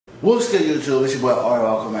What's good, YouTube? It's your boy Ari.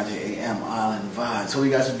 Welcome back to AM Island Vibes. Hope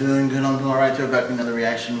you guys are doing good. I'm doing alright. We're back with another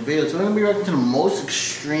reaction video. So we're gonna be reacting to the most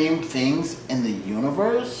extreme things in the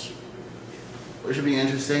universe, which should be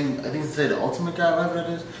interesting. I think it's the ultimate guy, whatever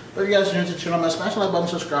it is. But if you guys are new to the channel, man, smash the like button,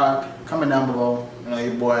 subscribe, comment down below. You know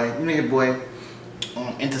your boy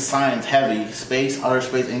into science, heavy, space, outer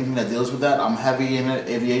space, anything that deals with that. I'm heavy in it,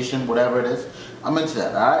 aviation, whatever it is. I'm into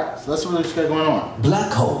that, alright? So that's what we just got going on.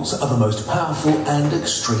 Black holes are the most powerful and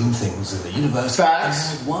extreme things in the universe.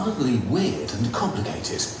 Facts. And wildly weird and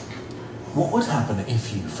complicated. What would happen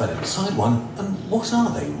if you fell inside one, and what are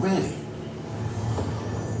they really?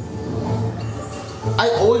 I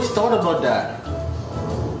always thought about that.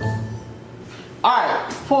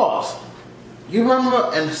 Alright, pause. You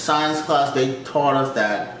remember in science class they taught us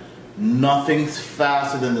that nothing's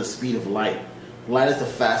faster than the speed of light. Light is the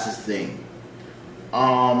fastest thing.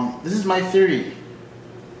 This is my theory.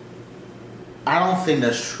 I don't think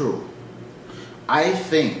that's true. I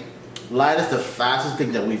think light is the fastest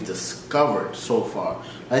thing that we've discovered so far.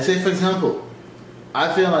 Like, say for example,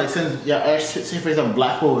 I feel like say for example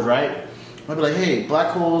black holes, right? I'd be like, hey,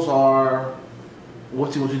 black holes are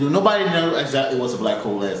what you do. Nobody knows exactly what a black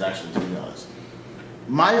hole is, actually, to be honest.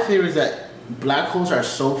 My theory is that black holes are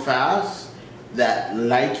so fast that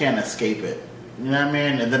light can't escape it. You know what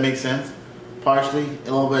I mean? If that makes sense. Partially,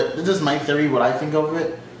 a little bit. This is my theory, what I think of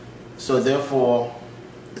it. So therefore,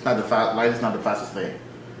 it's not light is not the fastest thing.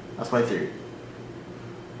 That's my theory.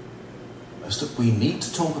 First, we need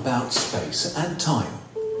to talk about space and time.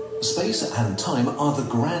 Space and time are the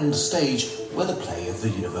grand stage where the play of the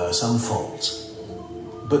universe unfolds.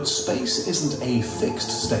 But space isn't a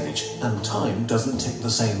fixed stage, and time doesn't tick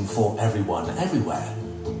the same for everyone everywhere.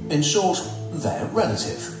 In short, they're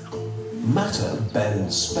relative. Matter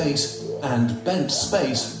bends space, and bent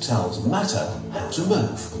space tells matter how to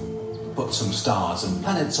move. Put some stars and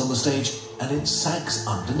planets on the stage and it sags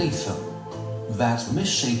underneath them. That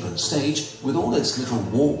misshapen stage, with all its little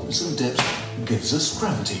warps and dips, gives us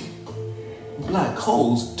gravity. Black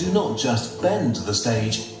holes do not just bend the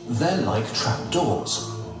stage, they're like trapdoors,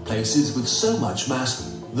 places with so much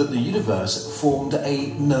mass that the universe formed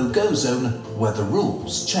a no-go zone where the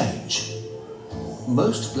rules change.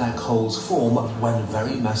 Most black holes form when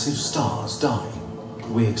very massive stars die.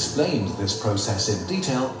 We explained this process in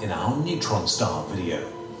detail in our neutron star video.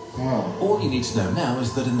 All you need to know now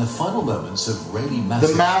is that in the final moments of really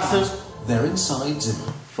massive stars, their insides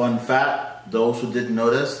in... Fun fact, those who didn't know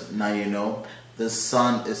this, now you know. The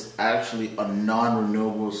sun is actually a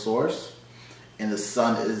non-renewable source, and the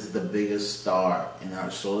sun is the biggest star in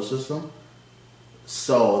our solar system.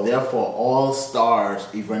 So therefore all stars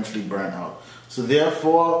eventually burn out. So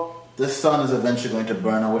therefore the sun is eventually going to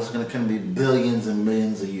burn out, which is going to be billions and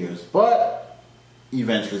millions of years. But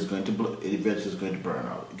eventually it's going to burn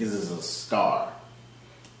out because it's a star.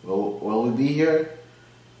 Will we be here?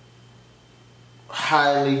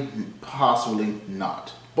 Highly, possibly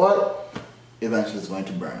not. But eventually it's going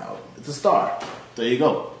to burn out. It's a star. There you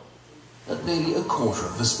go. At nearly a quarter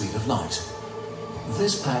of the speed of light.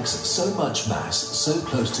 This packs so much mass so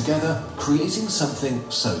close together, creating something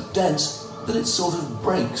so dense that it sort of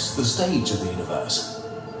breaks the stage of the universe.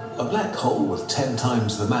 A black hole with 10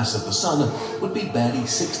 times the mass of the sun would be barely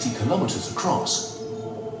 60 kilometers across.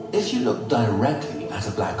 If you look directly at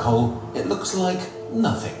a black hole, it looks like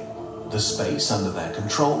nothing. The space under their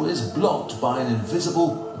control is blocked by an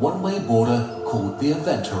invisible one-way border called the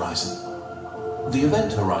event horizon. The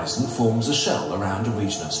event horizon forms a shell around a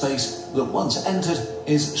region of space that once entered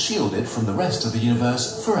is shielded from the rest of the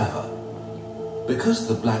universe forever. Because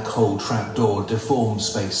the black hole trapdoor deforms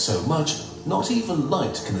space so much, not even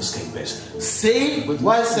light can escape it. See? With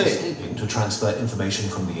light escaping to transfer information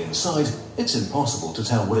from the inside, it's impossible to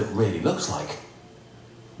tell what it really looks like.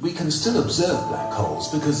 We can still observe black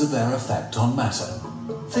holes because of their effect on matter.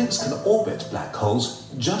 Things can orbit black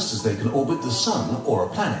holes just as they can orbit the sun or a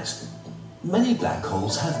planet. Many black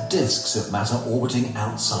holes have disks of matter orbiting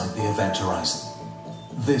outside the event horizon.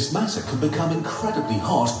 This matter can become incredibly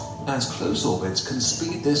hot, as close orbits can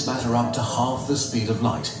speed this matter up to half the speed of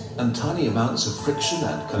light, and tiny amounts of friction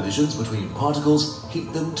and collisions between particles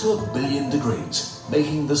heat them to 1 billion degrees,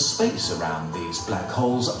 making the space around these black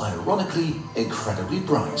holes, ironically, incredibly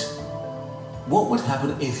bright. What would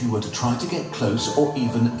happen if you were to try to get close or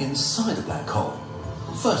even inside a black hole?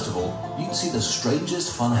 First of all, you'd see the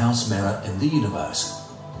strangest funhouse mirror in the universe.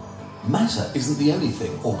 Matter isn't the only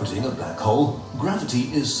thing orbiting a black hole.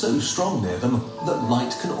 Gravity is so strong near them that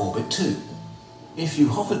light can orbit too. If you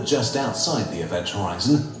hovered just outside the event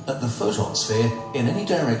horizon, at the photon sphere, in any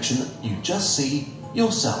direction, you just see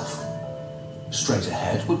yourself. Straight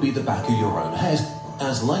ahead would be the back of your own head,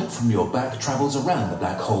 as light from your back travels around the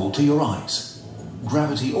black hole to your eyes.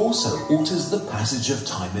 Gravity also alters the passage of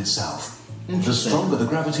time itself. The stronger the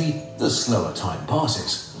gravity, the slower time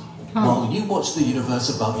passes. While you watch the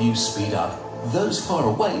universe above you speed up, those far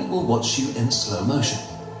away will watch you in slow motion.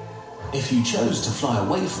 If you chose to fly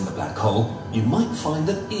away from the black hole, you might find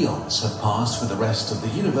that eons have passed for the rest of the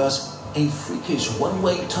universe, a freakish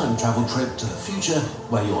one-way time travel trip to the future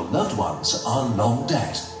where your loved ones are long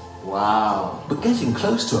dead. Wow. But getting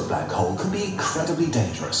close to a black hole can be incredibly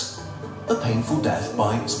dangerous. A painful death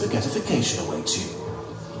by spaghettification awaits you.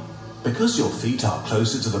 Because your feet are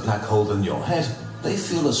closer to the black hole than your head, they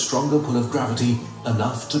feel a stronger pull of gravity,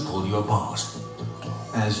 enough to pull you apart.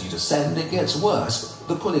 As you descend, it gets worse.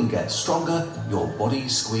 The pulling gets stronger, your body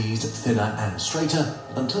squeezed thinner and straighter,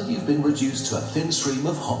 until you've been reduced to a thin stream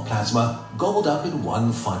of hot plasma, gobbled up in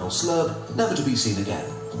one final slurp, never to be seen again.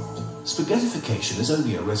 Spaghettification is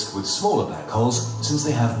only a risk with smaller black holes, since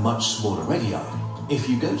they have much smaller radii. If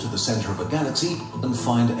you go to the center of a galaxy and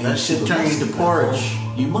find a supermassive black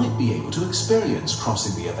hole, you might be able to experience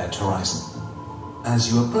crossing the event horizon.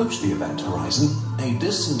 As you approach the event horizon, a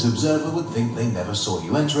distant observer would think they never saw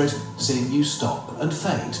you enter it, seeing you stop and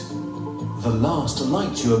fade. The last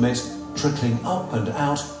light you emit trickling up and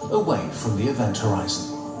out away from the event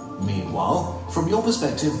horizon. Meanwhile, from your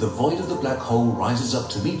perspective, the void of the black hole rises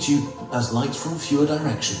up to meet you as light from fewer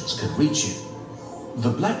directions can reach you.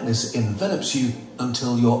 The blackness envelops you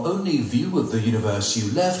until your only view of the universe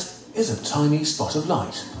you left is a tiny spot of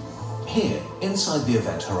light. Here, inside the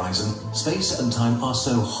event horizon, space and time are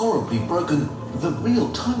so horribly broken that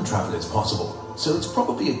real time travel is possible, so it's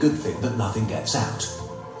probably a good thing that nothing gets out.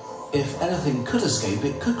 If anything could escape,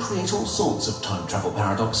 it could create all sorts of time travel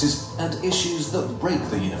paradoxes and issues that break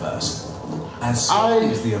the universe. As scary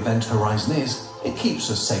as the event horizon is, it keeps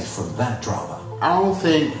us safe from that drama. I don't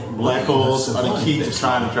think black holes are the key to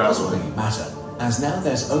time travel. Doesn't really matter, as now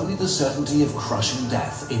there's only the certainty of crushing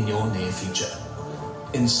death in your near future.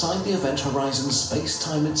 Inside the event horizon,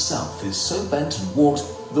 space-time itself is so bent and warped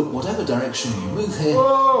that whatever direction you move here,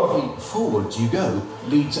 the forward you go,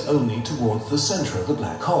 leads only towards the center of the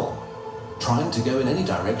black hole. Trying to go in any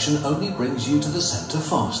direction only brings you to the center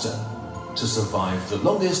faster. To survive the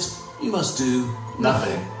longest, you must do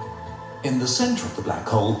nothing. In the center of the black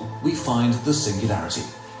hole, we find the singularity,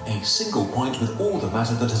 a single point with all the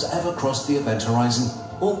matter that has ever crossed the event horizon,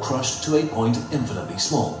 all crushed to a point infinitely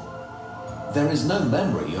small. There is no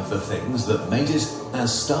memory of the things that made it,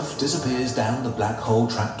 as stuff disappears down the black hole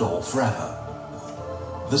trapdoor forever.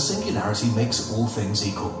 The singularity makes all things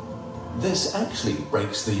equal. This actually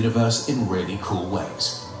breaks the universe in really cool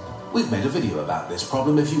ways. We've made a video about this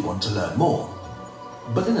problem if you want to learn more.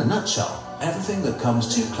 But in a nutshell, everything that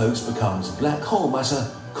comes too close becomes black hole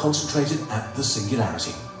matter concentrated at the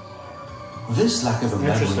singularity. This lack of a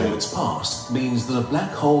memory of its past means that a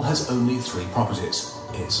black hole has only three properties: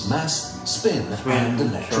 its mass, spin, and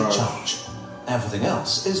electric charge. Everything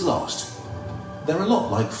else is lost. They're a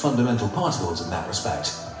lot like fundamental particles in that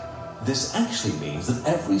respect. This actually means that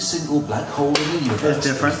every single black hole in the universe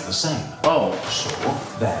is the same. Oh.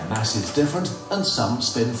 Sure, their mass is different, and some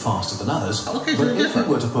spin faster than others, but if we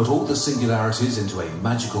were to put all the singularities into a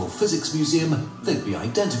magical physics museum, they'd be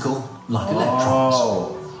identical, like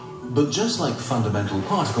electrons. But just like fundamental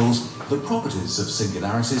particles, the properties of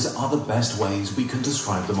singularities are the best ways we can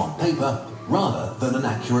describe them on paper, rather than an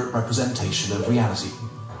accurate representation of reality.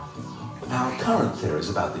 Our current theories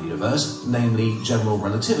about the universe, namely general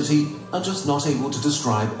relativity, are just not able to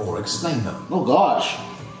describe or explain them. Oh gosh.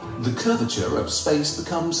 The curvature of space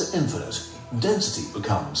becomes infinite, density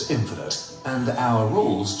becomes infinite, and our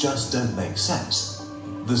rules just don't make sense.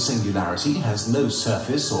 The singularity has no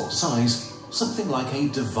surface or size, something like a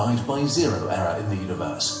divide by zero error in the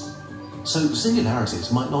universe. So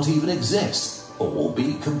singularities might not even exist, or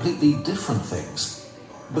be completely different things.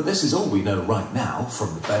 But this is all we know right now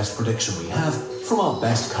from the best prediction we have from our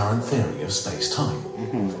best current theory of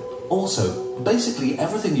space-time. Also, basically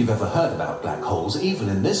everything you've ever heard about black holes, even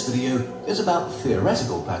in this video, is about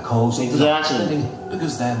theoretical black holes that are spinning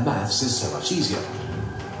because their maths is so much easier.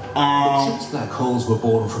 But since black holes were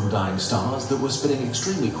born from dying stars that were spinning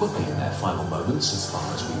extremely quickly in their final moments, as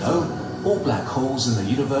far as we know, all black holes in the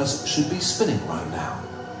universe should be spinning right now.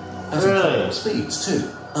 At incredible speeds too,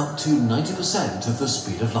 up to 90% of the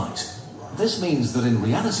speed of light. This means that in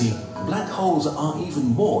reality, black holes are even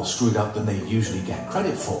more screwed up than they usually get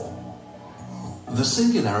credit for. The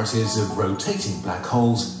singularities of rotating black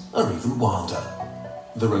holes are even wilder.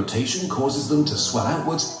 The rotation causes them to swell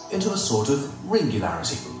outwards into a sort of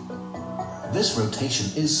ringularity. This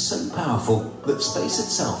rotation is so powerful that space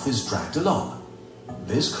itself is dragged along.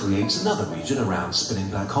 This creates another region around spinning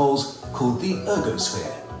black holes called the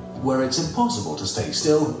ergosphere, where it's impossible to stay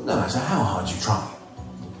still no matter how hard you try.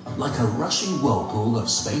 Like a rushing whirlpool of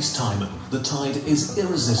space-time, the tide is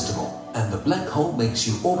irresistible, and the black hole makes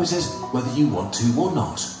you orbit it whether you want to or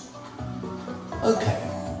not. Okay,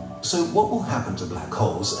 so what will happen to black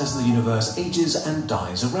holes as the universe ages and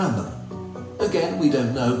dies around them? Again, we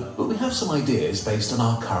don't know, but we have some ideas based on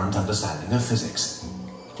our current understanding of physics.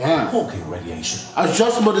 Damn. Hawking radiation. I was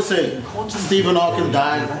just about to say, Stephen Hawking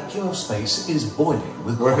died. The vacuum of space is boiling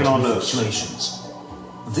with Working quantum on this. fluctuations.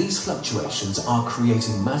 These fluctuations are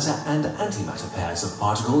creating matter and antimatter pairs of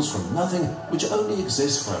particles from nothing, which only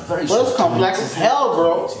exist for a very Well, short it's time. complex as hell,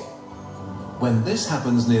 bro. When this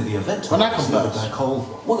happens near the event Well, not horizon of the complex. black hole,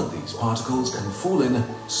 one of these particles can fall in,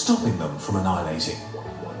 stopping them from annihilating.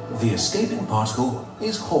 The escaping particle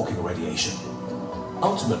is Hawking radiation.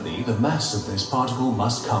 Ultimately, the mass of this particle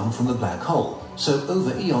must come from the black hole, so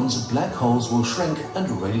over eons, black holes will shrink and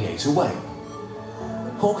radiate away.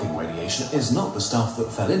 Hawking radiation is not the stuff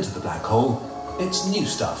that fell into the black hole, it's new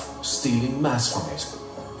stuff, stealing mass from it.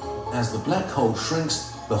 As the black hole shrinks,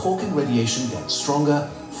 the Hawking radiation gets stronger,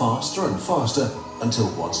 faster and faster, until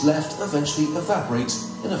what's left eventually evaporates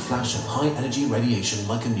in a flash of high-energy radiation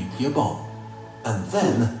like a nuclear bomb. And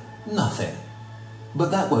then, nothing. But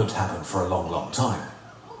that won't happen for a long, long time.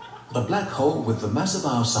 A black hole with the mass of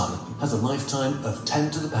our sun has a lifetime of 10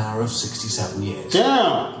 to the power of 67 years.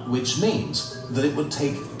 Damn. Which means that it would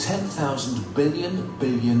take 10,000 billion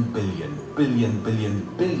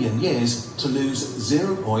years to lose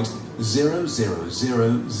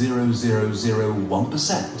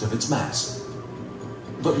 0.000001% of its mass.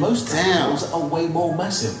 But most black holes are way more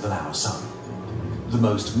massive than our sun. The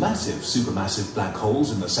most massive supermassive black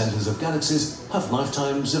holes in the centers of galaxies have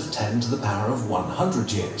lifetimes of 10 to the power of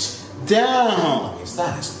 100 years. Damn. How long is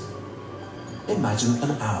that? Imagine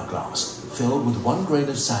an hourglass filled with 1 grain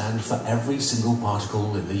of sand for every single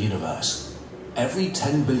particle in the universe. Every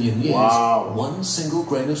 10 billion years, Wow. 1 single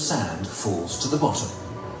grain of sand falls to the bottom.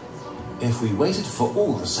 If we waited for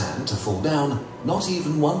all the sand to fall down, not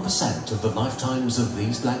even 1% of the lifetimes of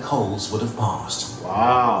these black holes would have passed.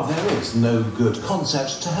 Wow. There is no good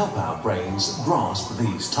concept to help our brains grasp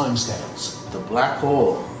these timescales. The black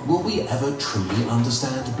hole. Will we ever truly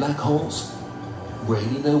understand black holes?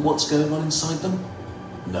 Really know what's going on inside them?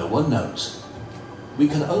 No one knows. We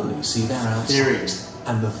can only see their outsides, Theories.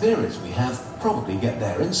 and the theories we have probably get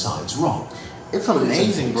their insides wrong. It's But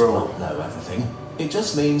amazing, okay bro. to not know everything. It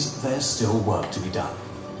just means there's still work to be done.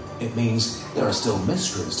 It means there are still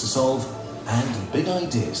mysteries to solve and big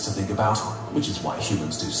ideas to think about, which is why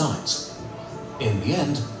humans do science. In the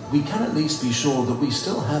end, we can at least be sure that we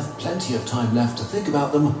still have plenty of time left to think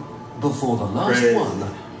about them before the last Crazy. one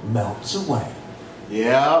melts away.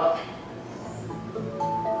 Yep.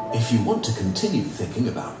 If you want to continue thinking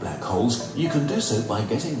about black holes, you can do so by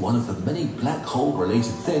getting one of the many black hole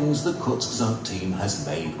related things the Kurzgesagt team has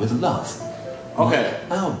made with love. Okay.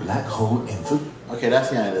 Our black hole info. Okay, that's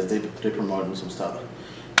the end of this. They promoting some stuff.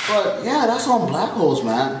 But yeah, that's on black holes,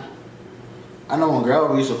 man. I know one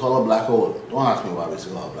girl we used to call her Black Hole. Don't ask me why we used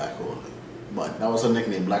to call her Black Hole. But that was her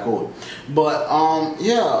nickname, Black Hole. But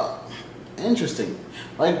yeah, interesting.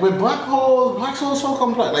 Like with black holes are so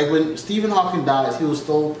complex. Like when Stephen Hawking dies, he was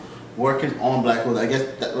still working on black holes. I guess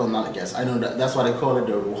that, well, not I guess. I know that's why they call it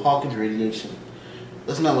the Hawking radiation.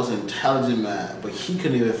 This man was an intelligent man, but he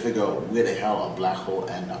couldn't even figure out where the hell a black hole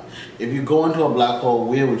end up. If you go into a black hole,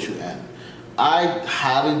 where would you end? I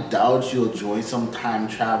highly doubt you'll join some time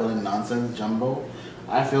traveling nonsense jumbo.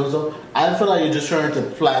 I feel so. I feel like you're just turning into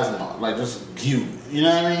plasma, like just goo. You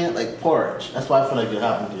know what I mean? Like porridge. That's why I feel like it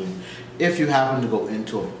happened to you. If you happen to go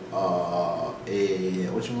into what you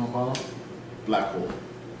want to call it? Black hole.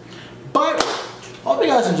 But hope you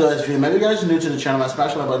guys enjoyed this video, man. If you guys are new to the channel, man,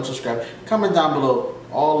 smash the like button, subscribe, comment down below.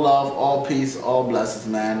 All love, all peace, all blessings,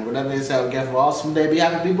 man. Whatever you say, have a awesome day. Be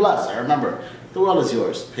happy, be blessed. And remember, the world is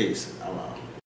yours. Peace. I'm out.